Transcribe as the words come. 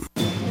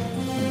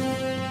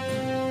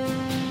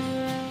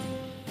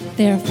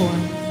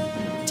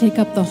Therefore, take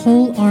up the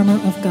whole armor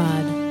of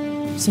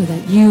God, so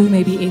that you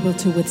may be able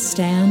to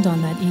withstand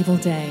on that evil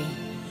day,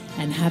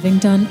 and having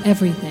done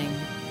everything,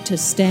 to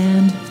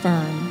stand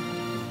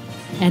firm.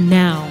 And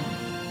now,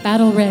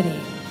 Battle Ready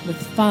with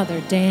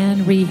Father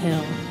Dan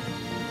Rehill.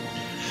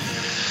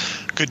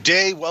 Good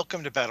day.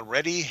 Welcome to Battle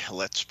Ready.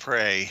 Let's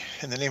pray.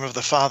 In the name of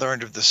the Father,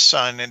 and of the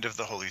Son, and of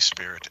the Holy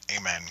Spirit.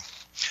 Amen.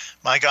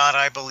 My God,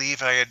 I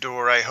believe, I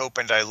adore, I hope,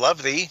 and I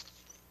love thee.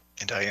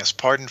 And I ask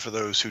pardon for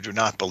those who do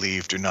not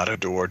believe, do not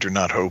adore, do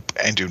not hope,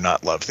 and do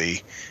not love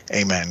thee.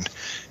 Amen.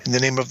 In the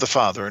name of the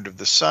Father, and of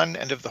the Son,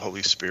 and of the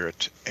Holy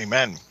Spirit.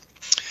 Amen.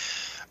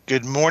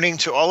 Good morning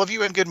to all of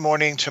you, and good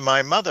morning to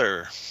my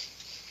mother.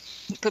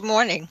 Good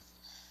morning.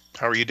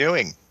 How are you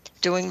doing?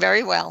 Doing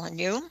very well. And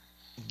you?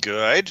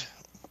 Good.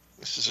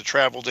 This is a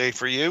travel day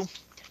for you?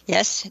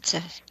 Yes, it's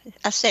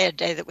a sad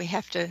day that we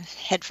have to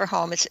head for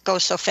home. It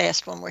goes so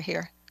fast when we're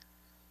here.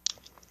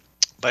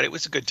 But it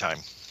was a good time.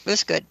 It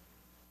was good.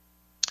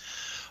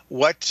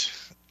 What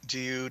do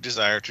you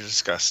desire to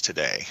discuss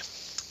today?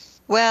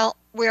 Well,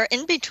 we're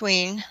in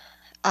between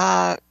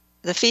the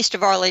Feast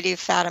of Our Lady of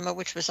Fatima,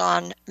 which was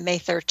on May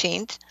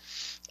 13th,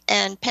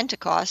 and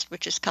Pentecost,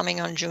 which is coming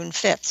on June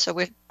 5th. So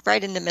we're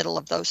right in the middle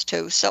of those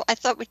two. So I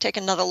thought we'd take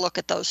another look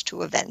at those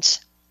two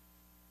events.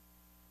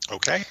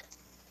 Okay.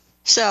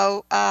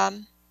 So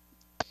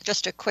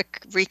just a quick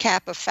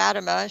recap of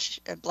Fatima.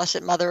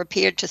 Blessed Mother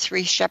appeared to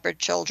 3 shepherd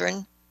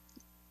children,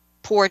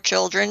 poor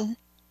children,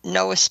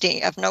 no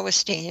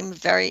esteem,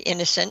 very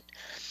innocent.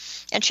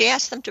 And she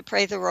asked them to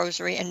pray the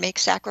rosary and make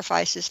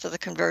sacrifices for the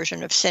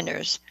conversion of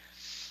sinners.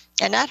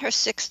 And at her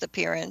 6th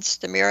appearance,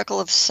 the miracle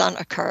of the sun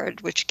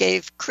occurred, which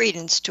gave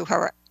credence to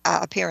her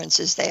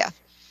appearances there.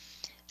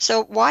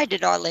 So why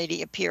did Our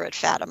Lady appear at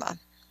Fatima?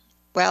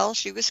 Well,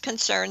 she was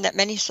concerned that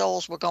many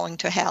souls were going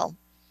to hell.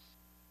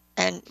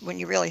 And when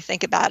you really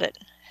think about it,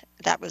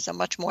 that was a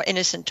much more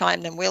innocent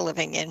time than we're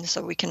living in,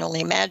 so we can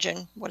only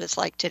imagine what it's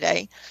like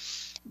today.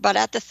 But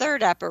at the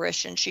 3rd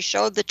apparition, she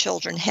showed the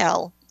children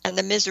hell and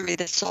the misery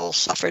that souls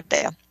suffered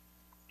there.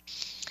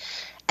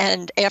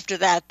 And after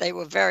that, they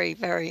were very,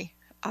 very,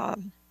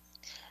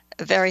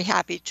 very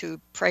happy to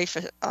pray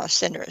for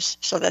sinners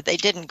so that they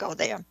didn't go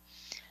there.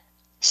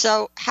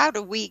 So how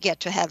do we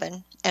get to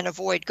heaven and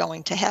avoid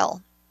going to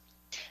hell?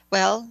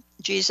 Well,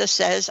 Jesus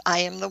says, I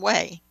am the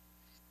way.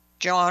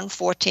 John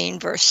 14,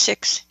 verse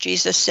 6,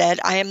 Jesus said,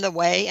 I am the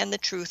way and the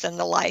truth and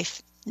the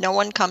life. No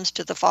one comes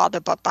to the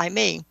Father but by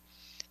me.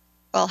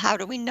 Well, how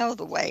do we know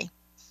the way?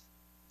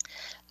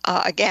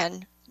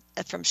 Again,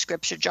 from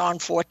Scripture, John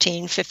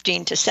 14,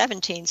 15 to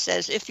 17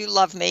 says, if you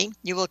love me,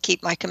 you will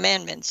keep my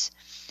commandments.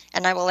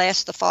 And I will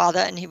ask the Father,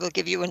 and he will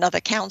give you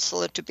another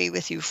counselor to be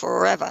with you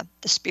forever,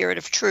 the Spirit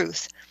of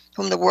truth,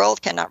 whom the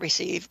world cannot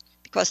receive,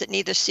 because it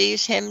neither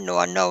sees him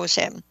nor knows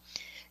him.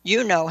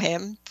 You know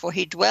him, for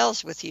he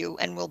dwells with you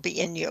and will be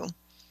in you.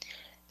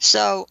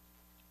 So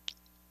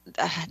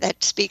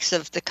that speaks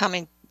of the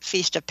coming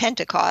Feast of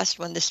Pentecost,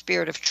 when the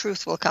Spirit of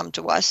truth will come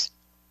to us.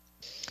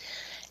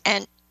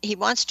 And he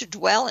wants to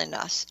dwell in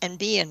us and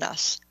be in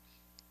us.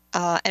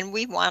 And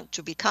we want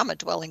to become a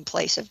dwelling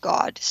place of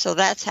God. So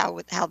that's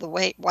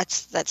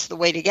that's the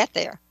way to get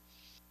there,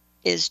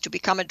 is to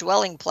become a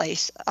dwelling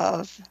place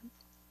of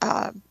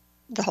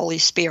the Holy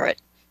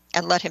Spirit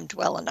and let him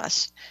dwell in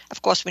us.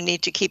 Of course, we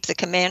need to keep the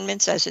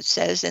commandments, as it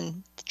says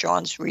in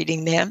John's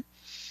reading there,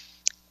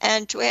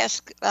 and to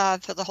ask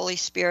for the Holy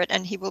Spirit,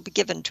 and he will be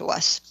given to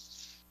us.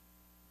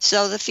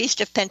 So the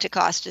Feast of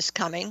Pentecost is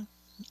coming.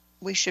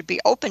 We should be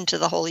open to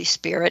the Holy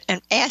Spirit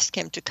and ask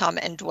him to come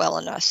and dwell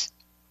in us.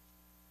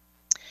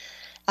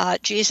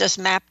 Jesus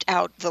mapped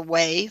out the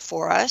way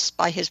for us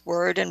by his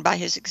word and by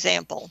his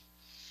example.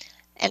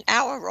 And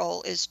our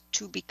role is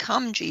to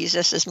become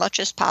Jesus as much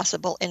as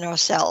possible in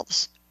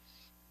ourselves.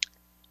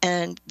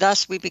 And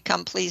thus we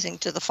become pleasing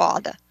to the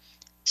Father.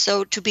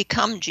 So to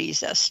become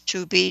Jesus,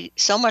 to be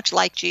so much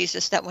like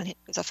Jesus that when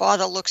the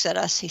Father looks at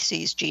us, he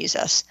sees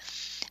Jesus.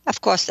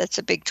 Of course, that's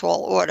a big,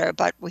 tall order,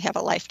 but we have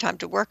a lifetime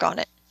to work on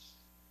it.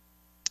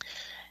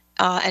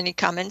 Any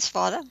comments,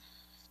 Father?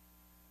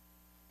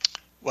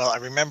 Well, I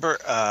remember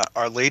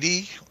Our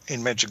Lady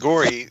in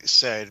Medjugorje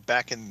said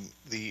back in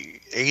the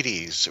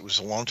 80s, it was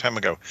a long time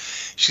ago,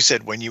 she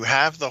said, when you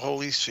have the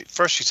Holy Spirit,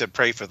 first she said,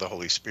 pray for the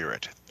Holy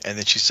Spirit. And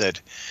then she said,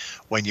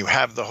 when you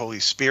have the Holy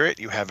Spirit,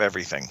 you have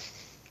everything.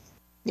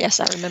 Yes,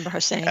 I remember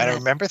her saying that. And I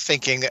remember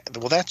thinking,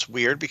 well, that's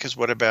weird, because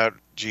what about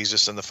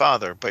Jesus and the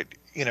Father? But,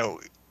 you know,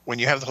 when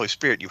you have the Holy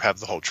Spirit, you have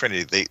the whole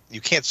Trinity. You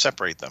can't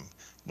separate them.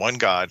 One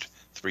God,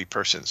 3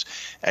 persons.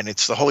 And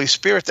it's the Holy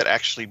Spirit that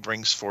actually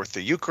brings forth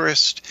the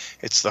Eucharist.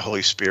 It's the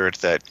Holy Spirit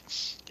that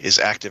is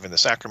active in the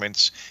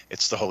sacraments.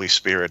 It's the Holy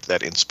Spirit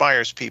that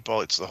inspires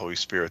people. It's the Holy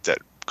Spirit that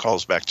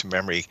calls back to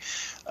memory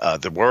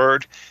the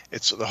Word.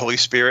 It's the Holy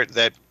Spirit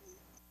that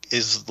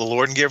is the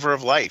Lord and giver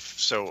of life.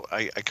 So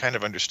I kind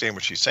of understand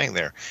what she's saying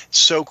there. It's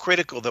so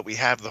critical that we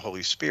have the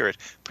Holy Spirit,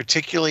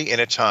 particularly in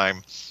a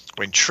time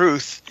when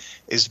truth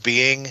is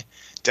being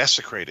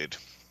desecrated.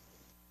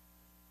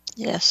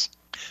 Yes.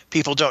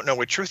 People don't know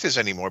what truth is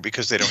anymore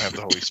because they don't have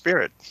the Holy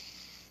Spirit.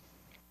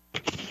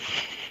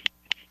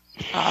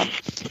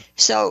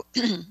 So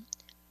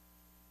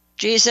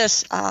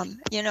Jesus,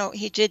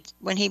 he did,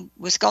 when he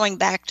was going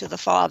back to the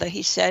Father,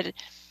 he said,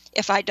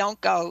 if I don't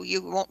go,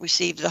 you won't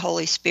receive the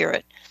Holy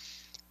Spirit.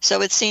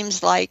 So it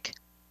seems like,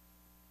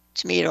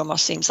 to me, it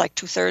almost seems like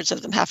 2/3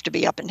 of them have to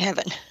be up in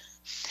heaven.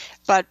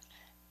 But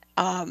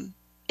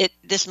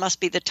this must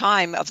be the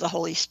time of the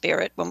Holy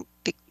Spirit, when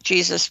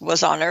Jesus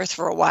was on earth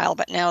for a while,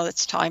 but now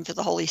it's time for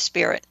the Holy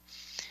Spirit.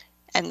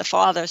 And the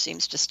Father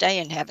seems to stay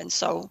in heaven.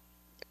 So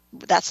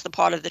that's the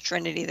part of the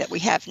Trinity that we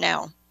have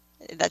now.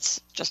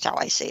 That's just how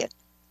I see it.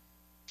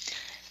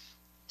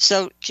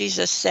 So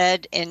Jesus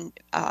said in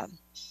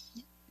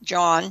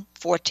John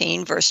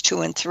 14, verse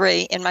 2 and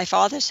 3, in my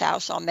Father's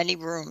house are many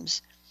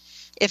rooms.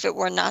 If it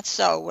were not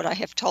so, would I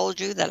have told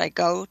you that I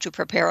go to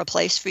prepare a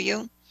place for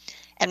you?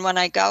 And when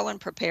I go and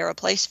prepare a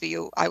place for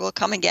you, I will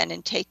come again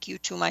and take you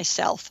to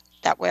myself,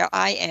 that where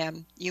I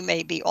am, you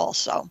may be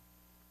also.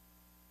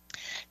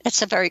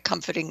 That's a very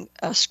comforting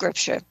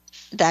scripture,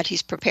 that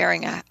he's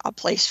preparing a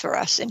place for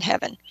us in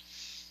heaven.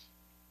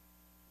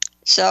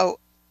 So,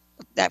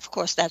 that, of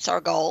course, that's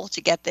our goal,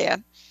 to get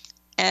there.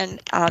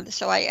 And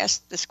so I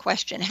asked this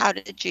question, how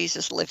did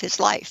Jesus live his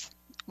life?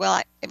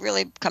 Well, it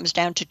really comes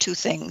down to two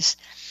things.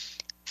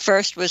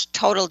 First was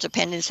total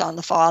dependence on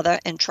the Father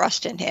and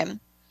trust in him.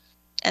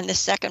 And the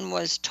second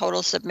was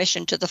total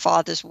submission to the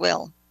Father's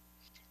will.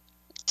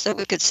 So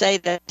we could say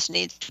that this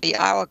needs to be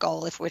our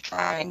goal if we're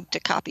trying to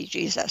copy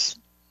Jesus.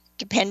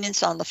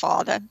 Dependence on the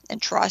Father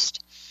and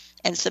trust,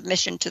 and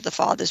submission to the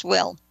Father's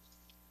will.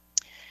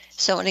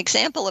 So an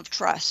example of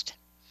trust.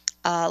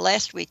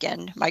 Last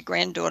weekend, my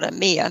granddaughter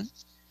Mia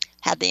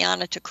had the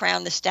honor to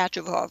crown the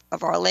statue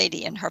of Our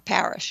Lady in her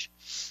parish.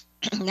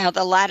 Now,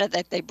 the ladder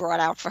that they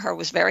brought out for her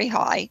was very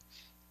high,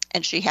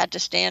 and she had to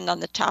stand on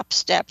the top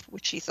step,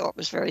 which she thought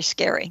was very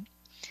scary.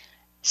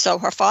 So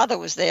her father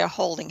was there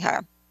holding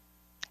her,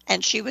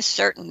 and she was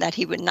certain that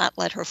he would not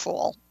let her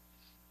fall.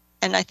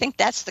 And I think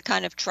that's the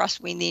kind of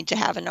trust we need to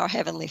have in our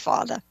Heavenly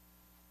Father,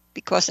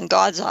 because in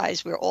God's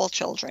eyes, we're all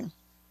children.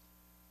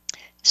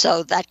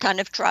 So that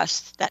kind of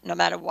trust, that no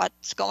matter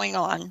what's going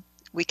on,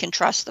 we can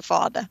trust the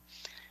Father,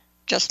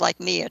 just like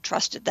Mia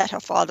trusted that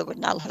her father would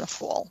not let her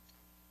fall.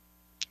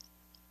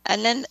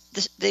 And then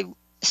the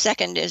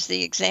second is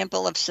the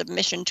example of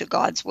submission to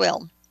God's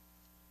will.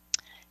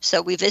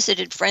 So we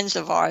visited friends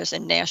of ours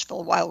in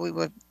Nashville while we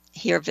were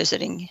here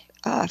visiting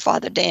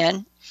Father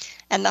Dan,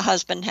 and the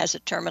husband has a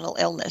terminal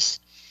illness.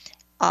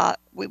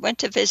 We went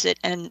to visit,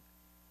 and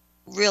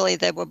really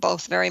they were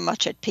both very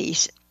much at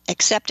peace,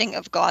 accepting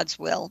of God's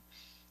will,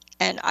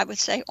 and I would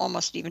say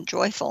almost even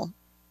joyful.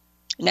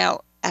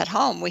 Now, at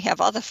home, we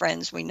have other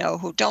friends we know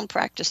who don't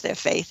practice their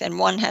faith, and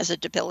one has a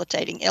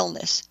debilitating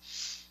illness.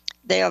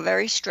 They are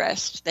very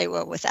stressed. They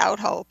were without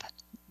hope.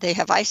 They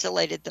have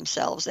isolated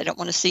themselves. They don't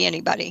want to see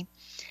anybody,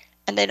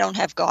 and they don't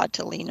have God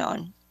to lean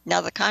on.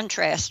 Now, the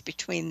contrast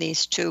between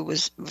these two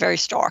was very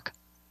stark.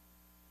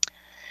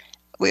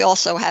 We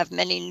also have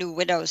many new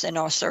widows in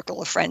our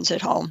circle of friends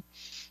at home,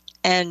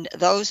 and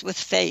those with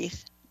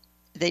faith,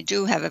 they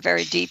do have a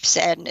very deep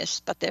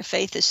sadness, but their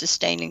faith is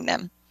sustaining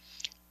them.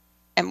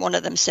 And one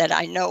of them said,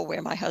 I know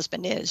where my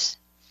husband is.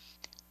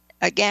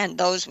 Again,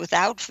 those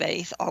without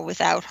faith are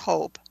without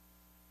hope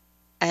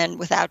and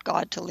without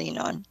God to lean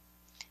on.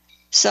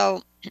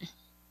 So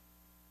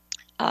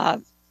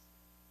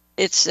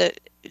it's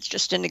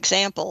just an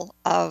example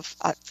of,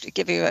 to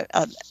give you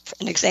an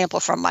example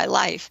from my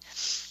life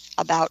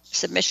about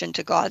submission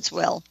to God's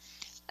will.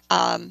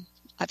 I've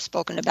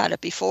spoken about it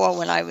before.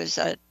 When I was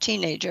a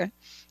teenager,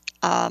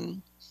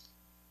 my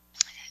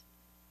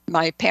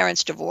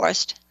parents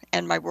divorced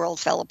and my world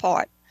fell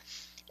apart.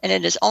 And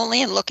it is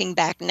only in looking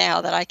back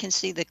now that I can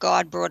see that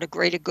God brought a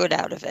greater good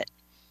out of it.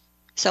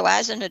 So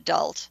as an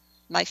adult,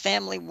 my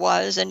family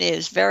was and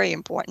is very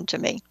important to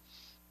me.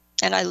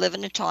 And I live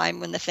in a time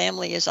when the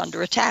family is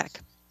under attack.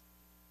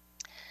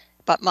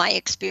 But my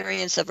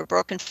experience of a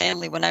broken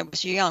family when I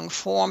was young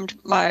formed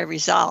my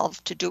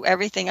resolve to do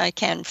everything I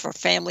can for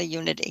family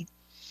unity.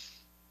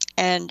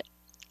 And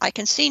I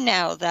can see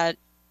now that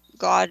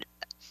God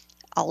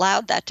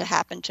allowed that to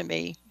happen to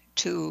me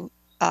to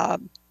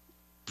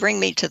bring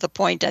me to the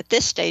point at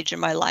this stage in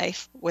my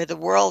life where the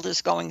world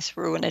is going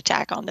through an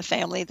attack on the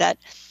family, that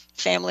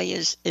family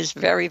is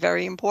very,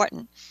 very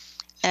important.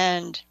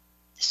 And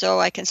so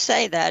I can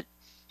say that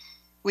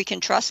we can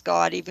trust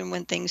God even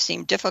when things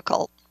seem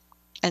difficult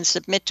and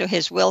submit to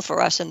his will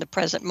for us in the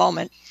present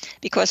moment,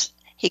 because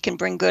he can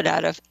bring good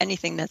out of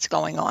anything that's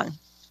going on.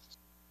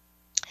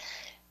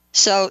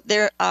 So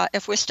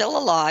if we're still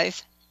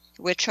alive,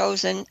 we're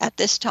chosen at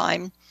this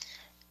time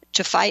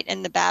to fight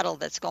in the battle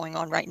that's going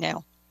on right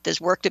now. There's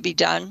work to be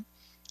done,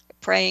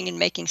 praying and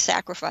making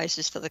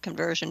sacrifices for the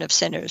conversion of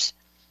sinners.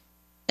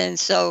 And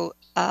so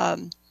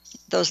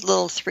those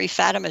little 3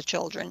 Fatima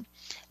children,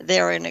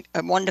 they're a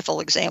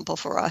wonderful example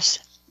for us,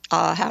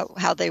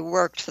 how they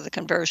worked for the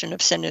conversion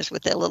of sinners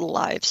with their little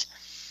lives.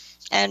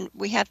 And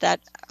we have that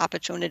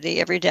opportunity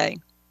every day.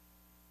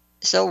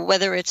 So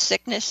whether it's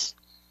sickness,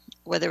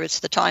 whether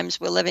it's the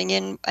times we're living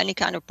in, any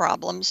kind of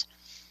problems,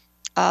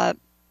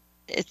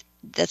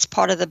 that's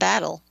part of the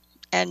battle,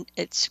 and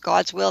it's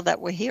God's will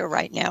that we're here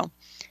right now,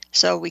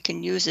 so we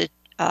can use it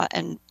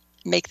and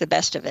make the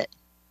best of it,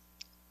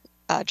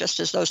 just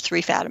as those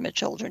 3 Fatima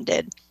children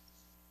did.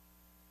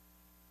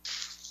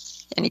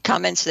 Any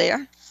comments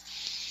there?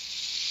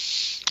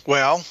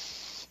 Well,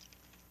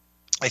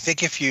 I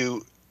think if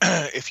you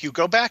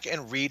go back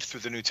and read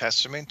through the New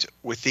Testament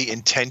with the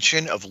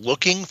intention of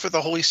looking for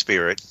the Holy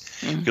Spirit,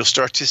 you'll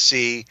start to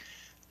see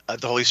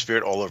the Holy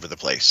Spirit all over the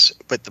place.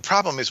 But the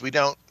problem is we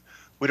don't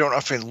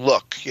often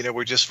look.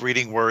 We're just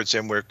reading words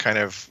and we're kind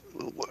of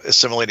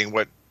assimilating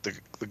what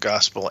the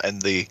gospel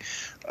and the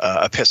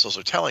epistles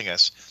are telling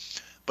us.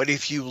 But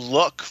if you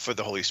look for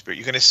the Holy Spirit,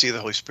 you're going to see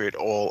the Holy Spirit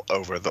all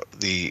over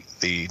the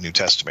New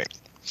Testament.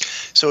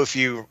 So if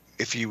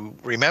you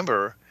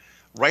remember,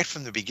 right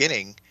from the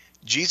beginning,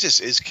 Jesus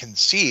is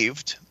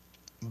conceived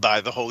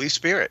by the Holy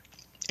Spirit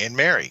in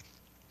Mary.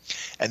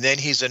 And then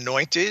he's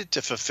anointed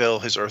to fulfill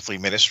his earthly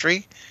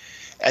ministry.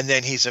 And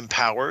then he's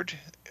empowered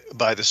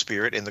by the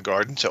Spirit in the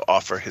garden to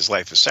offer his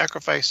life as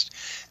sacrifice.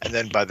 And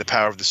then by the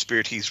power of the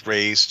Spirit, he's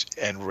raised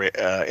and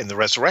in the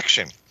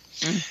resurrection.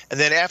 And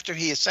then after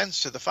he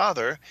ascends to the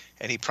Father,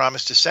 and he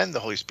promised to send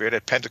the Holy Spirit,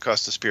 at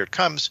Pentecost the Spirit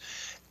comes,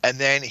 and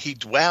then he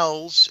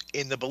dwells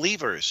in the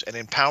believers and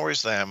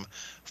empowers them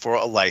for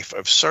a life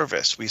of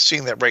service. We're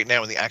seeing that right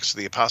now in the Acts of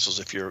the Apostles.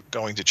 If you're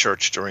going to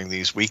church during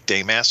these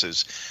weekday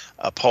masses,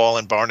 Paul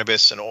and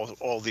Barnabas and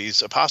all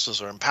these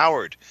apostles are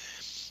empowered.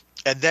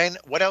 And then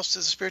what else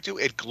does the Spirit do?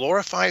 It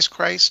glorifies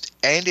Christ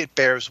and it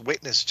bears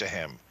witness to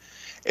him.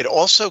 It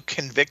also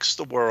convicts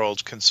the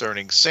world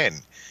concerning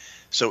sin.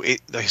 So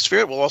the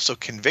Spirit will also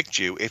convict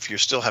you if you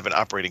still have an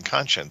operating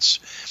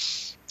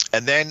conscience.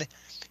 And then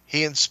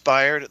he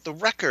inspired the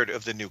record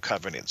of the new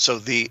covenant. So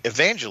the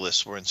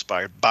evangelists were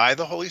inspired by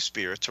the Holy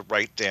Spirit to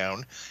write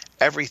down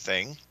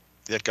everything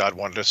that God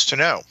wanted us to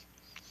know.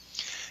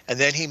 And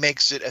then he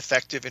makes it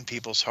effective in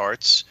people's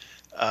hearts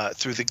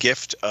through the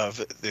gift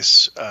of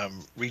this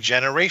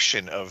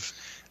regeneration of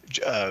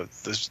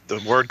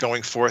the word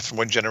going forth from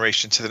one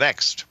generation to the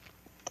next.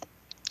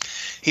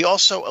 He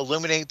also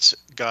illuminates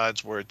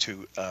God's word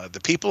to the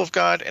people of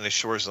God and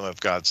assures them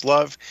of God's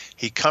love.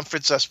 He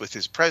comforts us with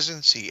his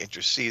presence. He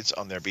intercedes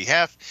on their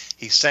behalf.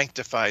 He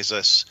sanctifies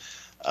us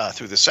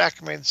through the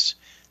sacraments.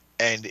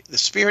 And the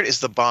Spirit is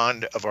the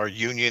bond of our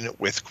union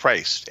with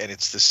Christ, and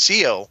it's the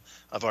seal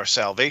of our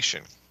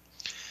salvation.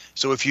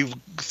 So if you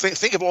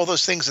think of all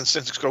those things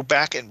and go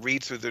back and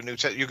read through the New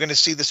Testament, you're going to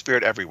see the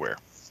Spirit everywhere.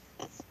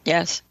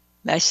 Yes,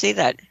 I see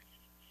that.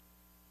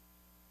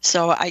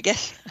 So I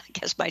guess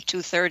my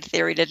 2/3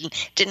 theory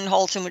didn't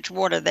hold too much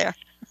water there.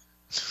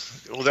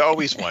 Well, there's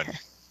always one.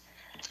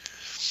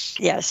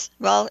 Yes.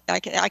 Well,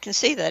 I can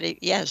see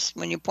that. Yes,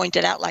 when you point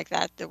it out like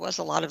that, there was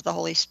a lot of the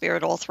Holy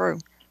Spirit all through.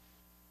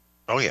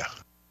 Oh yeah.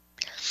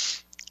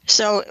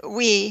 So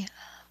we,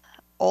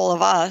 all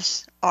of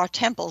us, are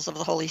temples of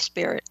the Holy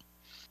Spirit,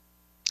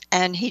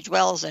 and he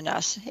dwells in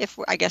us.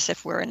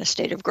 If we're in a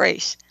state of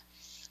grace,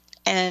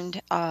 and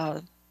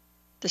the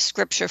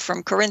scripture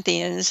from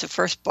Corinthians, the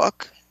first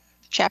book,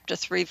 chapter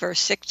 3, verse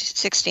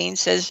 16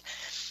 says,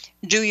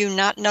 "Do you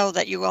not know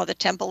that you are the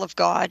temple of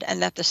God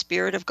and that the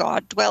Spirit of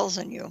God dwells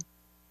in you?"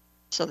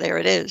 So there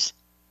it is.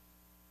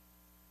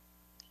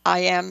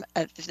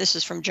 This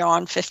is from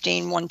John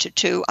 15,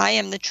 1-2. "I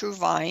am the true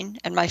vine,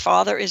 and my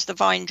Father is the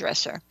vine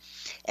dresser.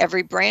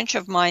 Every branch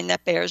of mine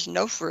that bears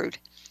no fruit,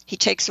 he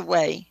takes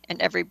away,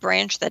 and every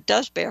branch that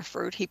does bear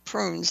fruit, he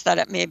prunes that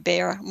it may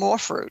bear more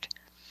fruit."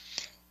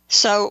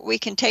 So we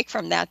can take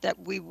from that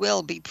we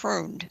will be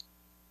pruned.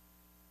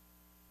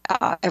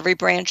 Every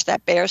branch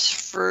that bears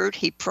fruit,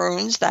 he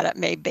prunes that it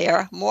may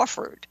bear more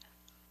fruit.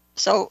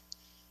 So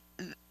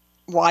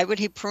why would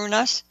he prune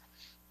us?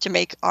 To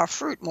make our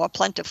fruit more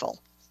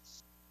plentiful.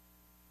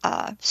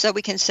 So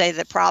we can say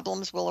that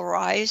problems will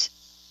arise,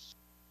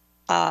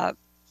 and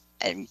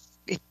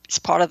it's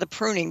part of the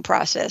pruning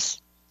process.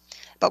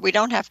 But we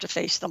don't have to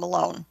face them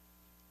alone.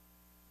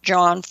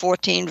 John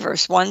 14,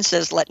 verse 1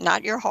 says, "Let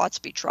not your hearts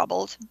be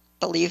troubled.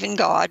 Believe in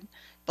God.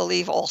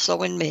 Believe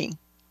also in me."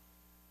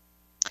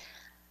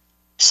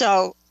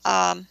 So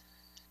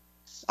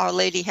Our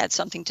Lady had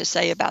something to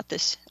say about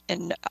this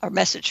in our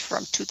message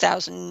from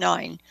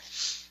 2009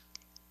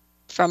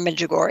 from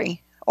Medjugorje,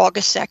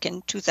 August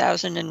 2nd,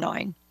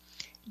 2009.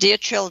 "Dear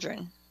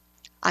children,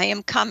 I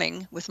am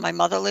coming with my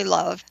motherly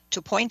love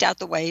to point out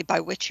the way by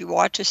which you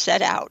are to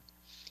set out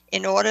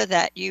in order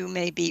that you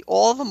may be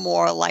all the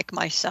more like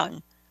my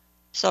son."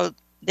 So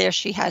there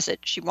she has it.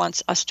 She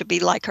wants us to be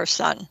like her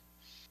son,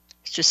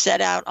 to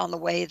set out on the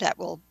way that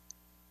will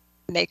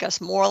make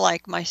us more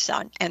like my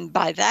son, and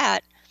by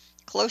that,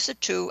 closer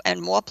to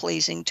and more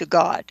pleasing to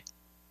God.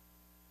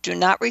 "Do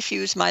not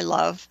refuse my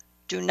love.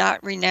 Do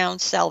not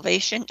renounce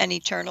salvation and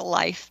eternal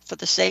life for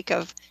the sake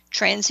of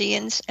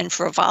transience and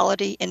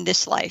frivolity in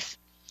this life.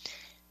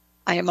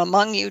 I am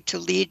among you to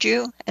lead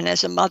you, and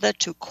as a mother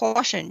to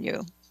caution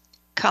you.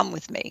 Come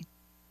with me."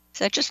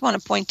 So I just want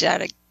to point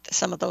out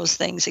some of those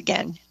things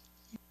again.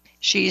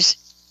 She's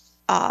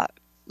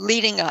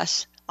leading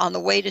us on the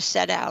way to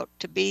set out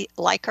to be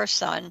like her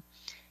Son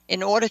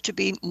in order to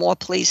be more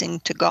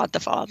pleasing to God the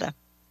Father.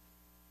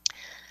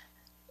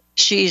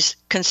 She's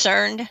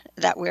concerned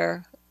that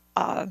we're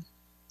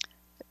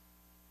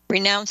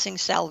renouncing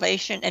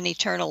salvation and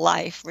eternal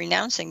life,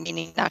 renouncing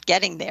meaning not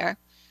getting there,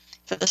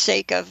 for the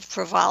sake of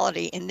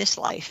frivolity in this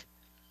life.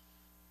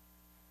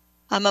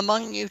 I'm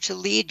among you to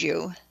lead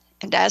you,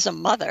 and as a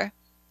mother,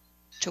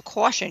 to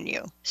caution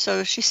you.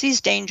 So she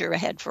sees danger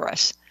ahead for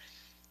us.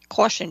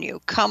 Caution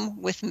you,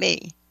 come with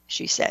me,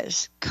 she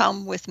says,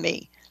 come with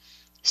me.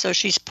 So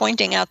she's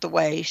pointing out the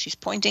way, she's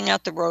pointing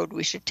out the road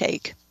we should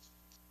take.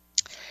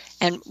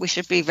 And we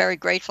should be very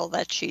grateful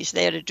that she's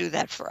there to do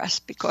that for us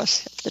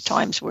because of the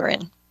times we're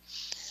in.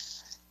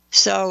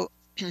 So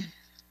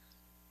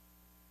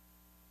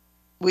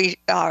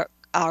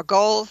our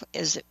goal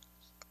is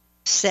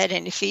said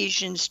in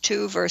Ephesians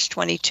 2, verse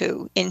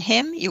 22. In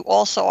him you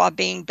also are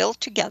being built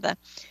together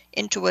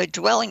into a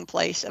dwelling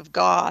place of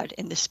God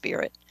in the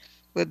Spirit.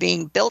 We're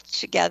being built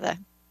together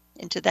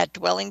into that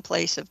dwelling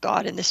place of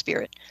God in the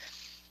Spirit.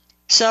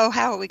 So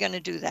how are we going to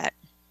do that?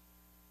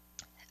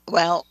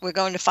 Well, we're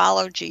going to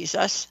follow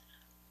Jesus.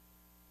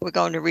 We're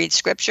going to read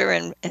scripture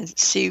and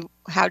see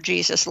how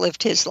Jesus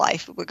lived his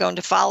life. We're going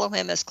to follow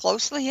him as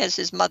closely as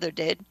his mother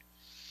did,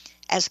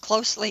 as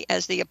closely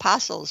as the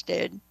apostles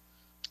did,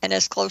 and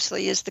as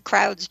closely as the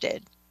crowds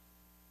did.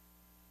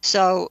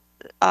 So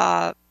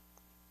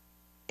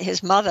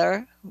his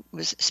mother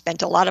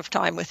spent a lot of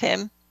time with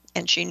him,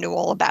 and she knew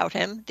all about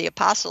him. The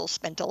apostles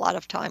spent a lot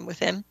of time with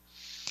him,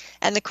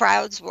 and the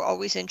crowds were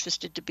always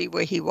interested to be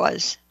where he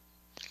was.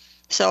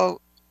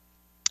 So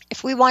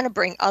if we want to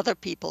bring other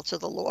people to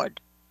the Lord,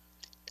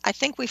 I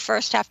think we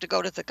first have to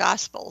go to the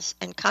Gospels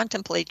and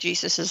contemplate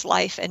Jesus'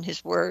 life and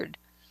his word,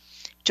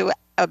 to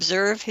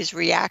observe his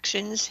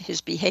reactions, his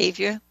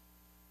behavior,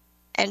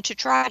 and to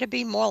try to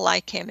be more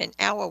like him in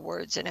our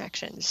words and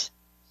actions.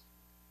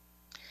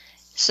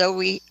 So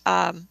we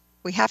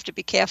have to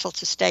be careful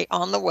to stay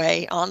on the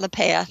way, on the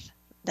path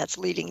that's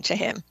leading to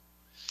him,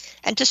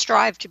 and to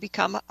strive to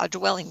become a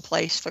dwelling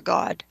place for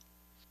God.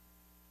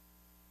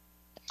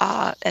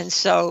 And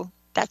so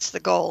that's the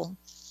goal,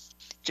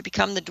 to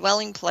become the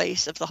dwelling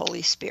place of the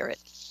Holy Spirit.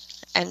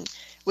 And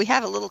we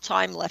have a little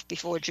time left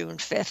before June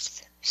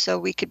 5th, so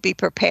we could be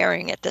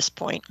preparing at this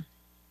point.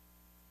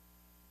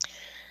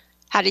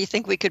 How do you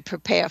think we could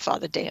prepare,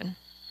 Father Dan?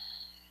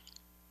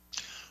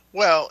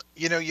 Well,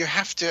 you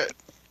have to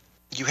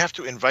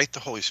invite the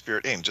Holy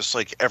Spirit in, just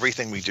like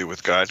everything we do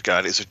with God.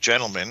 God is a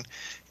gentleman,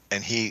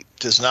 and he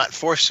does not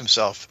force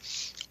himself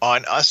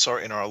on us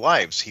or in our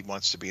lives. He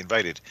wants to be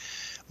invited,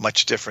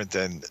 much different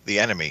than the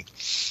enemy.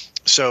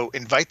 So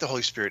invite the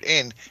Holy Spirit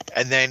in,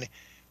 and then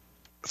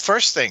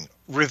first thing,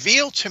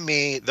 reveal to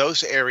me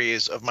those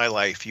areas of my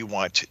life you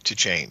want to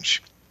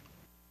change.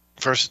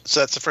 First,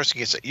 so that's the first thing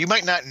you say. You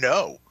might not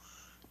know.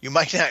 You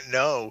might not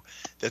know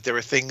that there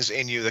are things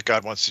in you that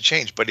God wants to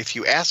change, but if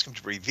you ask him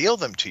to reveal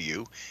them to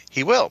you,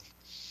 he will.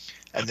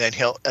 And then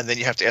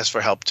you have to ask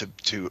for help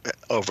to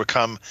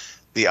overcome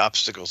the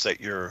obstacles that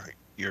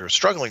you're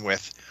struggling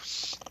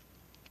with.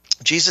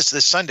 Jesus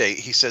this Sunday,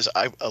 he says,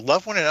 I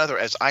love one another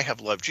as I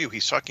have loved you.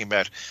 He's talking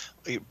about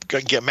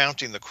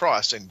mounting the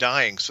cross and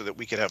dying so that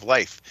we could have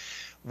life.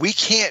 We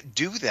can't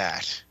do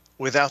that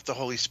without the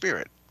Holy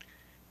Spirit.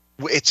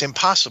 It's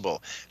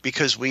impossible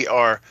because we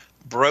are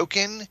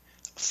broken,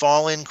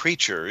 fallen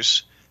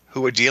creatures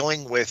who are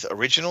dealing with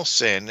original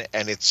sin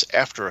and its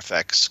after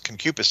effects,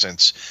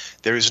 concupiscence.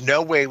 There is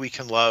no way we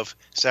can love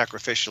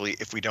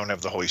sacrificially if we don't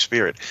have the Holy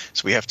Spirit.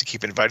 So we have to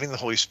keep inviting the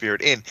Holy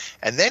Spirit in,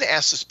 and then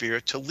ask the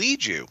Spirit to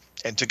lead you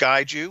and to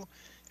guide you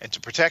and to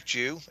protect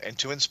you and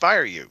to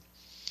inspire you.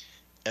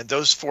 And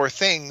those four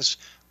things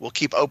will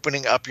keep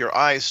opening up your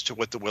eyes to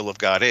what the will of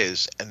God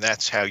is, and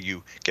that's how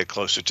you get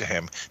closer to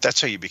him.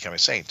 That's how you become a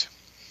saint.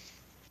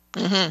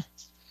 Mm-hmm.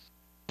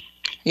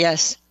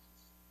 Yes.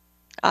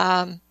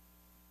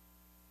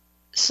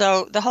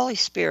 So the Holy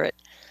Spirit,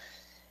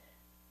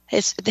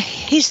 he's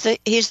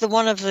the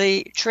one of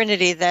the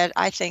Trinity that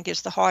I think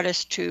is the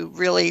hardest to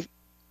really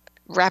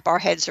wrap our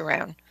heads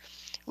around.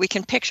 We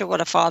can picture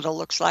what a father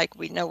looks like.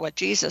 We know what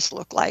Jesus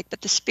looked like,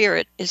 but the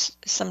Spirit is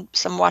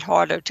somewhat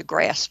harder to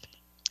grasp,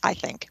 I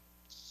think.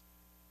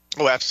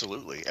 Oh,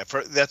 absolutely.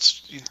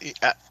 That's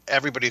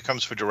everybody who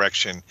comes for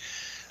direction.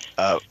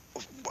 I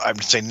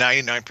would say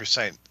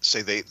 99%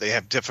 say they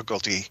have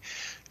difficulty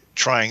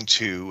trying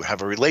to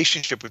have a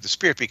relationship with the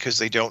Spirit because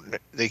they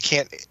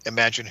can't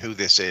imagine who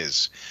this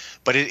is.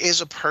 But it is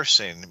a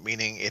person,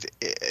 meaning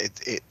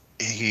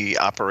he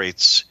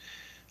operates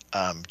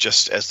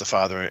just as the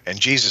Father and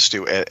Jesus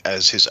do,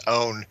 as his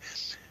own.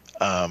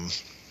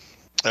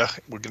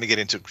 We're going to get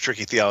into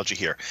tricky theology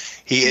here.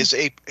 He is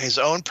his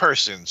own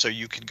person, so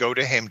you can go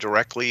to him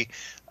directly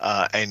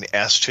and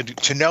ask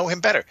to know him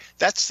better.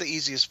 That's the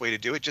easiest way to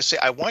do it. Just say,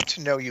 I want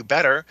to know you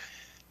better.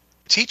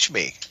 Teach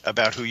me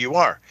about who you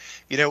are.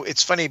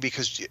 It's funny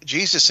because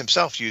Jesus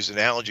himself used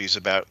analogies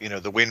about,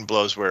 the wind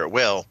blows where it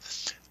will.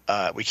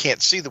 We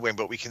can't see the wind,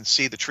 but we can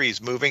see the trees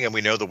moving, and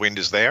we know the wind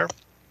is there.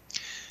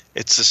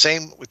 It's the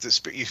same with the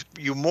Spirit.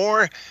 You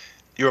more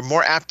you're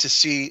more apt to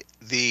see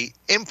the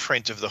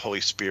imprint of the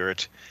Holy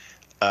Spirit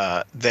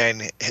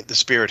than the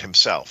Spirit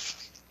himself.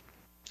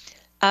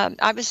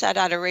 I was at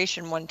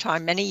adoration one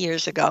time many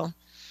years ago,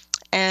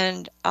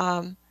 and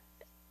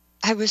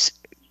I was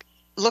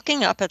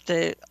looking up at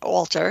the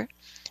altar,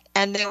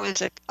 and there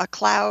was a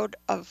cloud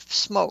of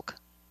smoke.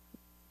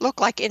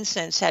 Looked like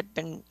incense had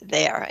been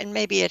there, and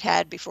maybe it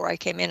had before I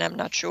came in. I'm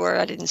not sure.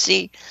 I didn't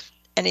see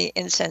any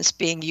incense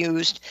being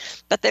used,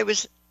 but there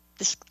was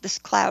this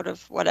cloud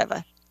of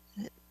whatever.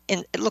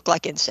 It looked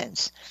like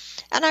incense.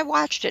 And I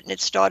watched it, and it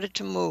started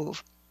to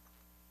move.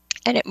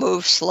 And it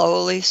moved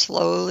slowly,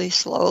 slowly,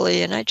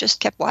 slowly, and I just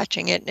kept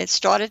watching it, and it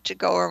started to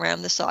go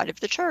around the side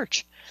of the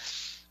church.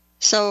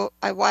 So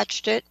I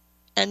watched it,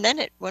 and then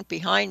it went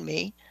behind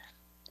me,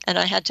 and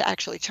I had to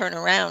actually turn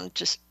around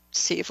to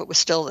see if it was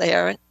still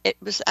there. And it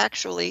was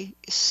actually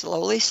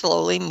slowly,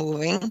 slowly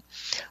moving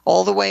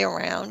all the way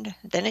around.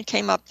 Then it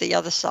came up the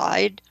other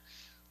side,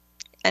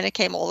 and it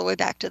came all the way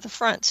back to the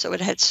front. So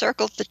it had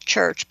circled the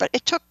church, but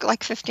it took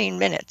like 15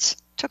 minutes.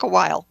 It took a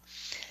while.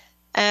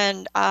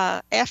 And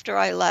after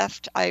I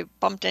left, I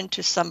bumped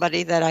into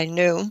somebody that I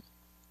knew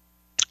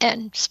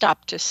and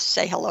stopped to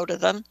say hello to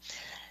them.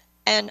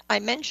 And I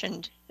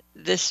mentioned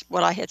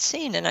what I had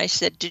seen, and I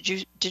said, did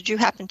you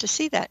happen to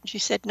see that? And she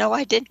said, no,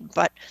 I didn't,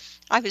 but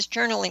I was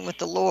journaling with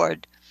the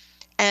Lord,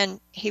 and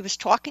he was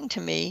talking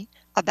to me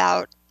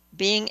about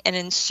being an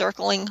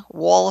encircling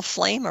wall of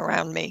flame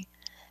around me.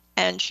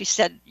 And she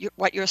said,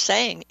 what you're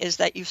saying is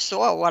that you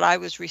saw what I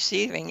was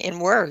receiving in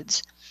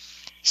words.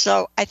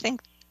 So I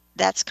think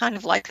that's kind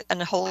of like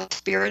a Holy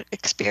Spirit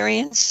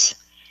experience.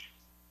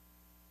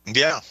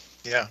 Yeah.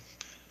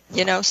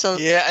 So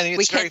yeah, and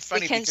it's very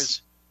funny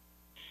because.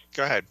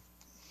 Go ahead.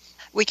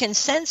 We can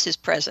sense his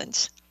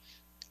presence.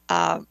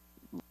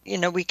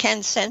 We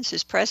can sense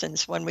his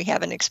presence when we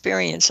have an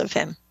experience of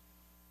him.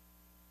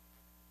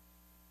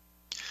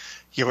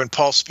 Yeah, when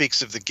Paul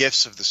speaks of the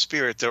gifts of the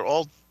Spirit, they're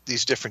all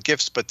these different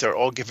gifts, but they're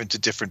all given to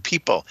different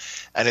people.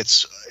 And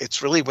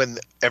it's really when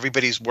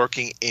everybody's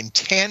working in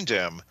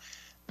tandem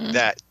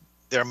that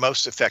they're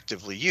most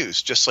effectively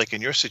used. Just like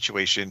in your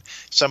situation,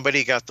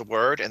 somebody got the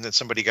word and then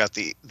somebody got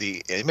the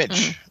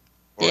image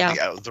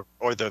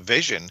or the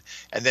vision,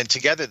 and then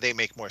together they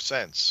make more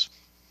sense.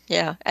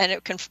 Yeah, and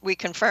we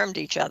confirmed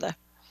each other.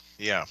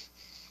 Yeah.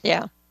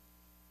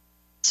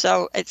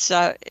 So it's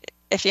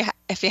if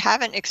you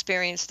haven't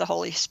experienced the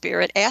Holy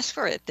Spirit, ask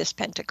for it this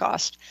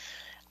Pentecost.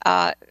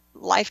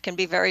 Life can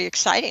be very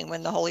exciting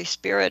when the Holy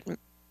Spirit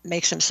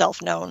makes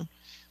himself known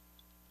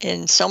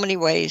in so many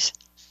ways.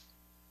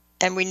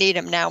 And we need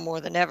him now more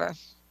than ever.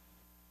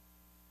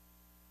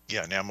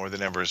 Yeah, now more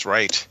than ever is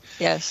right.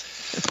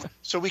 Yes.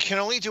 So we can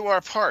only do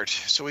our part.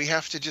 So we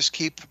have to just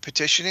keep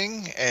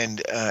petitioning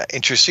and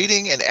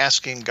interceding and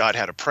asking God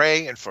how to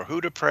pray and for who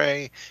to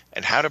pray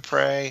and how to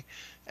pray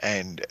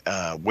and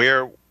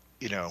where,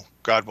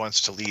 God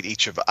wants to lead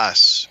each of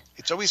us.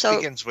 It always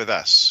begins with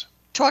us.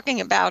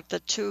 Talking about the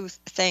two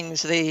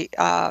things, the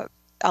Our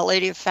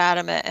Lady of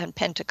Fatima and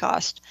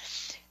Pentecost,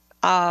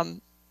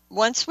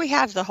 once we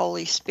have the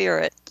Holy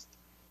Spirit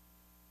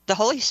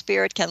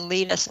can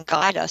lead us and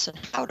guide us in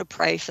how to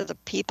pray for the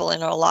people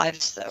in our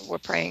lives that we're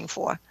praying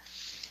for.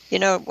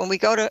 When we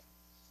go to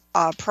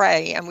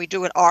pray and we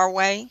do it our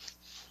way,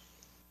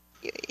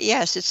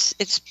 yes,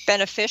 it's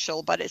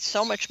beneficial, but it's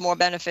so much more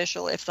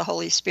beneficial if the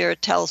Holy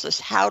Spirit tells us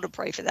how to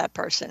pray for that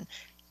person,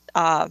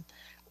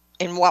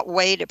 in what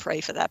way to pray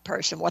for that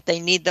person, what they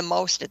need the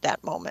most at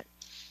that moment.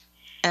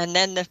 And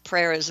then the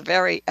prayer is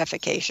very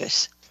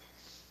efficacious.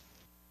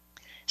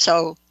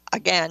 So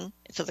again,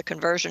 for the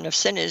conversion of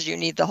sinners, you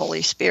need the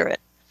Holy Spirit.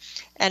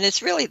 And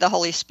it's really the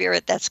Holy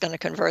Spirit that's going to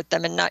convert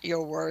them and not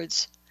your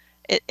words.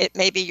 It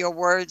may be your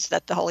words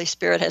that the Holy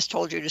Spirit has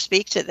told you to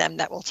speak to them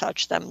that will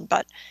touch them.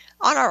 But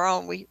on our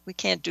own, we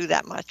can't do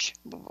that much.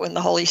 When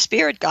the Holy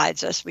Spirit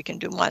guides us, we can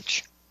do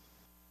much.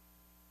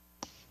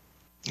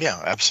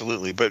 Yeah,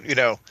 absolutely. But,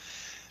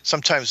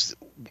 sometimes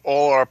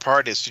all our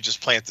part is to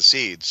just plant the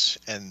seeds,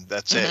 and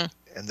that's it.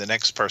 And the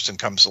next person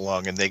comes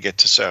along and they get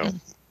to sow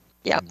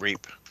and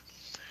reap.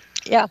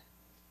 Yeah.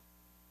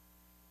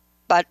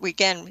 But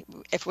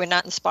if we're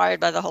not inspired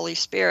by the Holy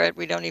Spirit,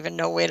 we don't even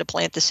know where to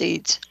plant the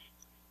seeds.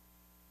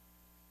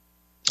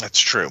 That's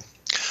true.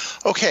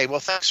 Okay, well,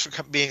 thanks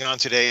for being on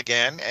today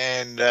again,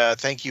 and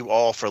thank you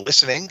all for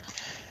listening.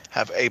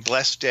 Have a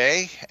blessed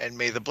day, and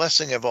may the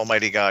blessing of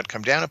Almighty God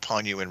come down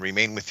upon you and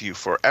remain with you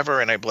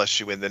forever. And I bless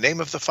you in the name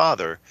of the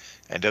Father,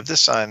 and of the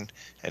Son,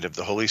 and of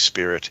the Holy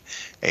Spirit.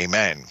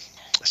 Amen.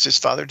 This is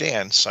Father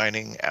Dan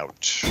signing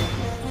out.